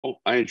Oh,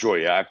 I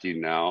enjoy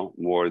acting now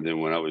more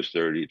than when I was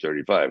 30,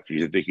 35.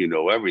 You think you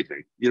know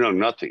everything. You know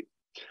nothing.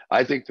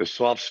 I think the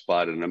soft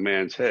spot in a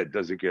man's head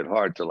doesn't get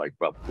hard till like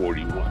about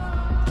 41.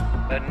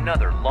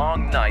 Another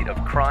long night of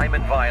crime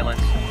and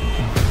violence.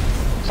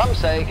 Some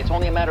say it's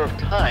only a matter of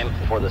time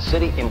before the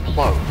city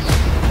implodes.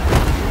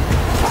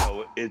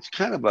 So it's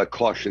kind of a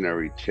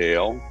cautionary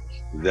tale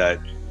that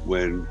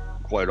when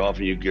quite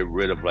often you get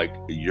rid of like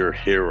your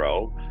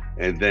hero,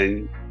 and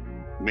then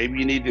maybe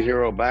you need the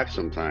hero back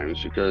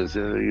sometimes because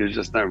you're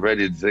just not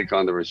ready to take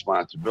on the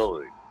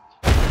responsibility.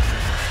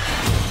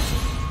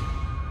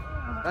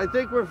 I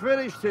think we're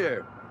finished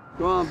here.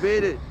 Go on,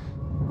 beat it.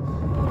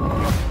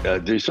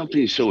 There's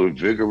something so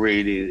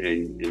invigorating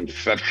and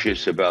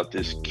infectious about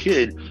this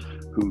kid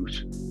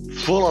who's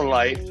full of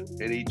life,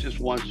 and he just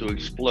wants to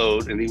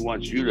explode, and he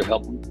wants you to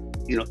help him,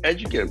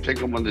 educate him, take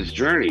him on this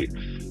journey.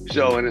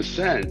 So in a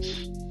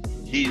sense,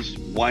 he's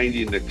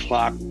winding the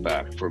clock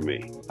back for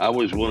me. I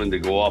was willing to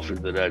go off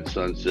into that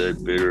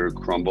sunset, bitter,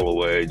 crumble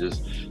away,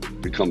 just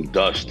become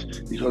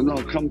dust. He goes, no,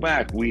 come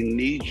back. We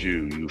need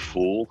you, you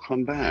fool.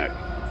 Come back.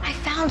 I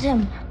found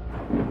him.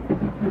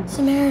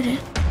 Samaritan.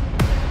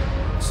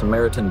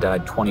 Samaritan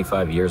died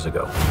 25 years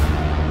ago.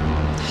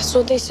 That's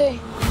what they say. You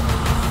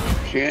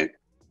can't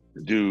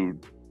do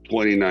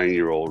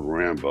 29-year-old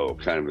Rambo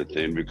kind of a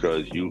thing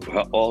because you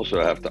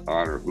also have to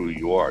honor who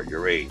you are,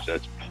 your age.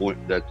 That's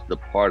the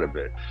part of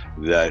it,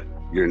 that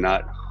you're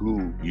not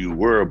who you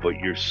were, but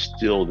you're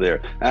still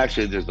there.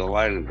 Actually, there's a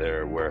line in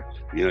there where,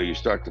 you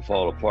start to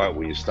fall apart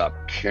when you stop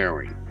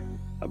caring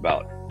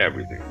about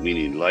everything,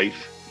 meaning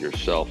life,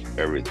 yourself,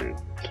 everything.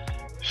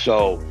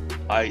 So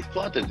I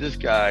thought that this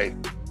guy,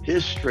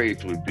 his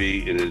strength would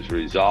be in his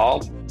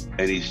resolve,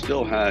 and he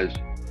still has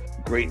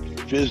great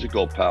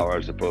physical power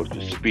as opposed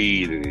to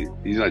speed,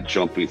 and he's not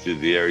jumping through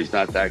the air. He's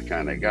not that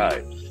kind of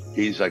guy.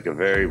 He's like a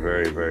very,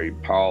 very, very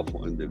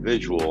powerful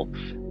individual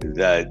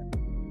that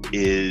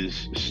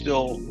is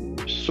still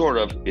sort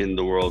of in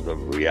the world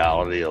of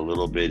reality a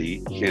little bit.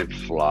 He can't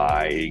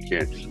fly, he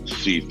can't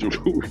see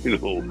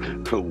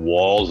through,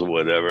 walls or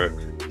whatever.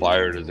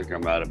 Fire doesn't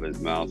come out of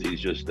his mouth. He's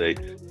just a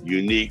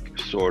unique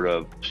sort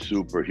of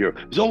superhero.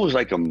 It's almost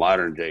like a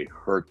modern day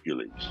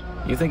Hercules.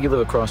 You think you live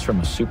across from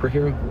a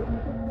superhero?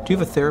 Do you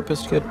have a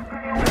therapist, kid?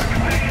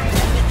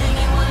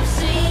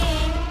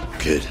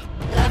 Kid.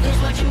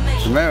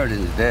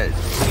 Samaritan's dead.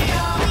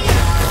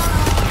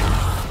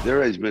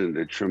 There has been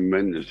a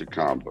tremendous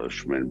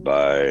accomplishment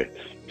by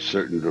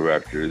certain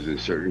directors and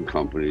certain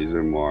companies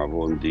in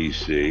Marvel and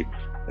DC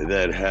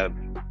that have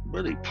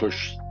really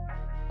pushed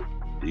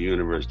the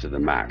universe to the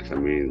max. I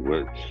mean,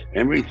 with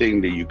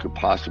everything that you could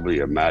possibly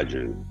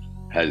imagine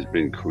has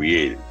been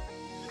created.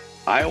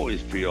 I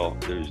always feel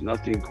there's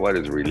nothing quite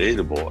as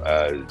relatable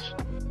as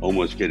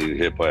almost getting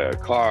hit by a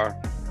car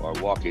or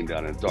walking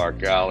down a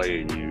dark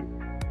alley and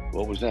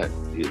what was that?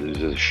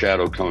 There's a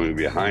shadow coming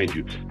behind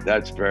you.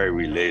 That's very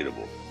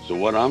relatable. So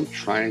what I'm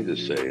trying to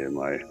say in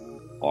my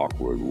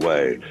awkward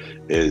way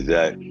is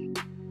that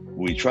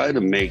we try to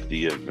make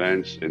the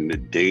events and the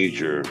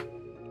danger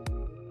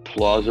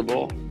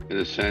plausible in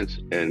a sense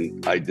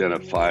and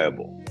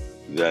identifiable,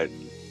 that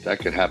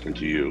could happen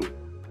to you.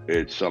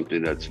 It's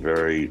something that's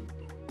very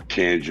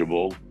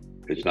tangible.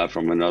 It's not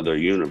from another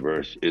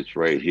universe. It's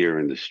right here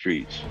in the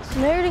streets.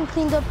 Samaritan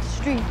cleaned up the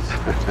streets.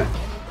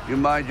 You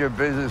mind your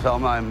business, I'll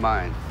mind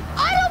mine.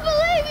 I don't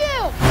believe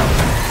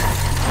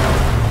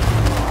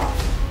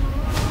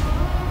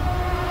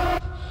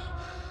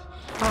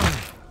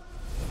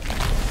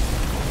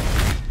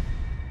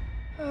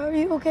you! Are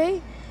you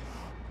okay?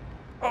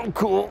 I'm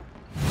cool.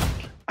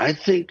 I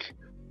think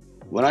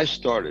when I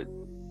started,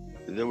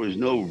 there was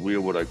no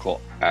real what I call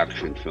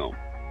action film.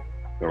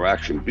 There were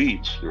action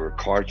beats, there were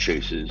car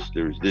chases,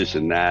 there's this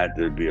and that,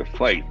 there'd be a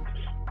fight.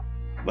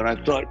 But I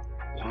thought,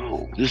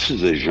 wow, this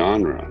is a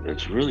genre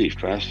that's really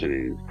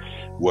fascinating,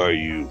 where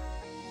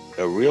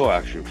a real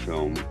action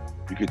film,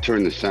 you could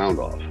turn the sound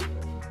off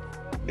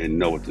and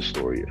know what the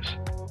story is,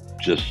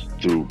 just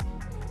through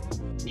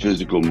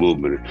physical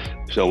movement.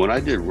 So when I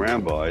did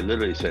Rambo, I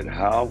literally said,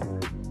 how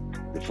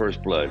the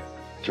first blood,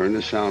 turn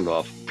the sound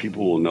off,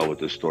 people will know what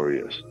the story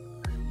is.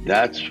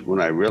 That's when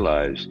I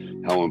realized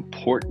how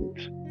important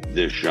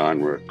this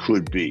genre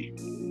could be.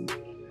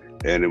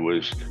 And it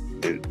was,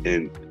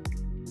 and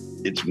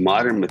it's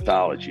modern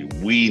mythology.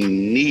 We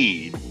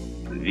need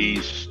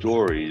these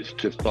stories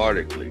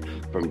cathartically,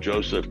 from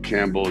Joseph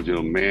Campbell's,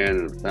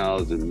 Man of a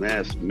Thousand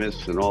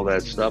Myths and all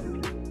that stuff.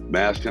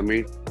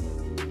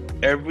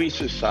 Every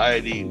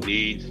society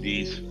needs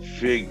these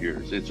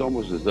figures. It's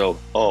almost as though,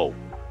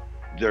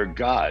 they're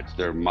gods.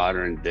 They're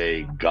modern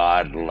day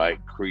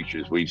god-like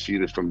creatures. We've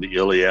seen it from the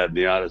Iliad and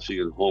the Odyssey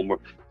and Homer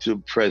to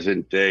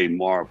present day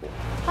Marvel.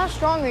 How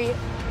strong are you?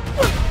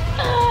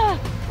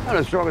 Not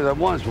as strong as I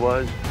once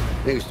was.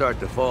 Things start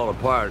to fall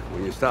apart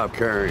when you stop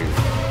caring.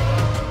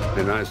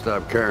 And I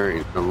stopped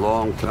caring a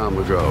long time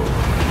ago.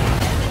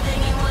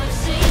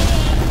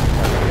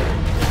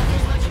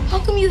 How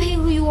come you hate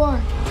who you are?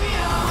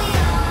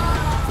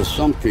 For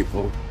some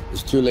people,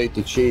 it's too late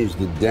to change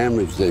the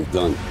damage they've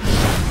done.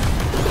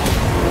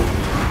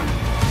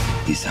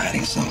 He's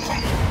hiding something.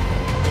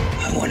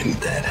 I want him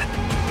dead.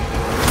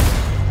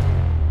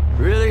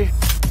 Really?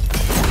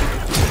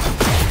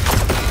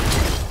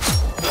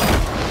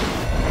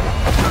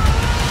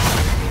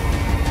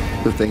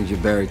 The things you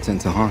bury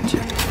tend to haunt you.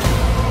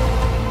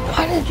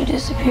 Why did you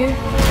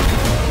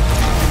disappear?